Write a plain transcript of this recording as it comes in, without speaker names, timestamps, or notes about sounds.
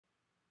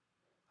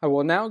I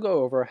will now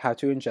go over how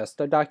to ingest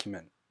a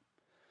document.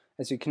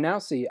 As you can now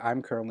see,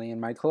 I'm currently in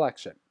my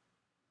collection.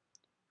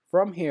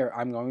 From here,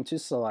 I'm going to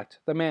select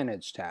the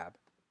Manage tab.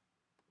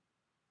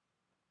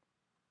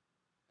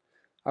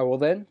 I will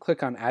then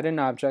click on Add an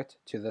Object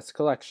to this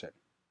collection.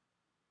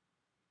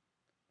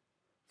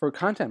 For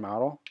Content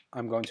Model,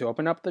 I'm going to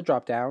open up the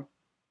drop-down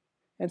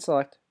and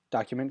select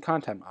Document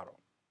Content Model.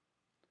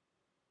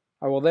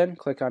 I will then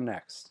click on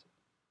Next.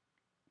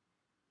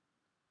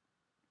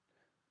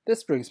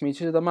 This brings me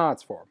to the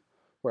Mods form,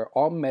 where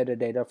all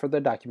metadata for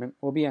the document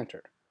will be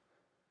entered.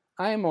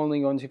 I am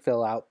only going to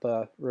fill out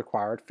the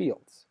required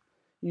fields.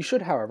 You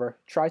should, however,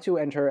 try to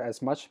enter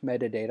as much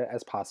metadata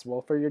as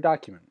possible for your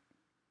document.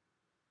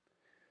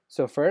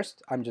 So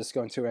first, I'm just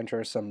going to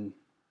enter some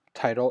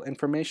title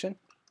information.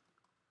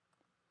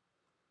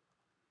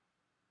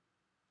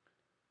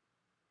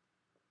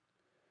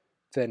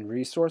 Then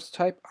resource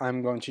type,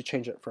 I'm going to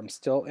change it from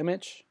still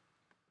image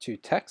to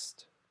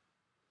text.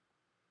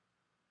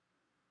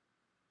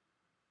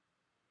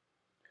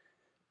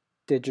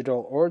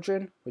 Digital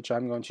origin, which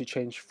I'm going to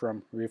change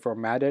from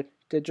reformatted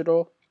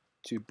digital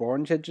to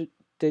born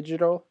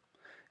digital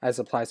as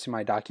applies to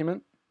my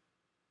document.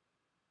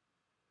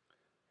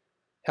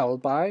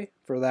 Held by,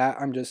 for that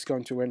I'm just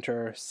going to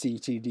enter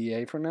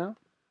CTDA for now.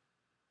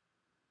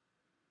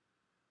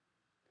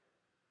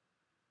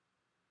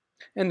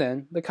 And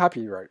then the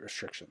copyright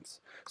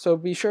restrictions. So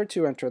be sure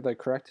to enter the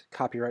correct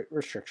copyright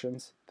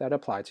restrictions that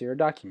apply to your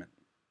document.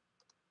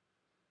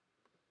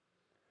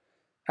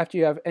 After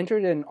you have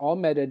entered in all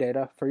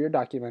metadata for your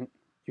document,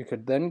 you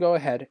could then go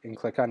ahead and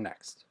click on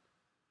Next.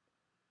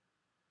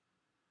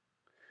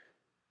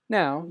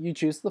 Now you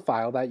choose the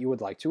file that you would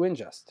like to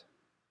ingest.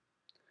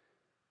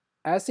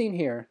 As seen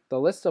here, the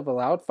list of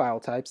allowed file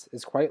types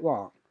is quite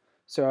long,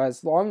 so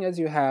as long as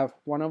you have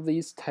one of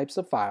these types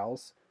of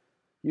files,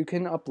 you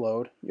can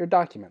upload your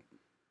document.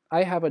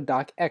 I have a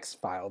docx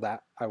file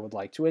that I would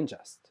like to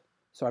ingest,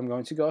 so I'm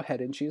going to go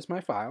ahead and choose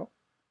my file.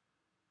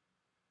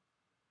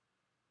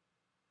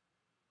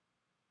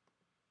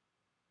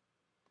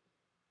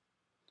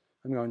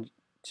 I'm going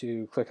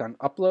to click on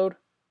Upload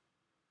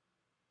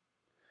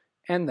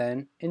and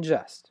then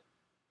Ingest.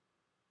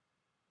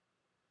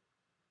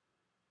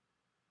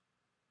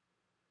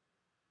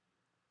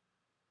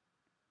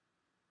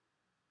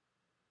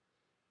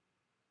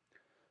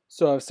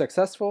 So if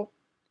successful,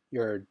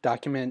 your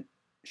document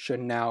should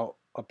now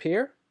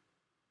appear.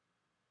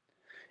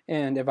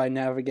 And if I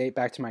navigate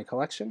back to my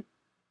collection,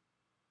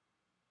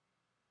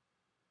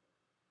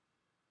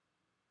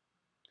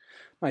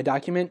 my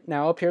document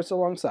now appears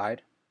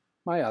alongside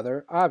my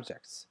other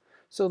objects.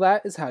 So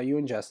that is how you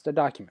ingest a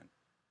document.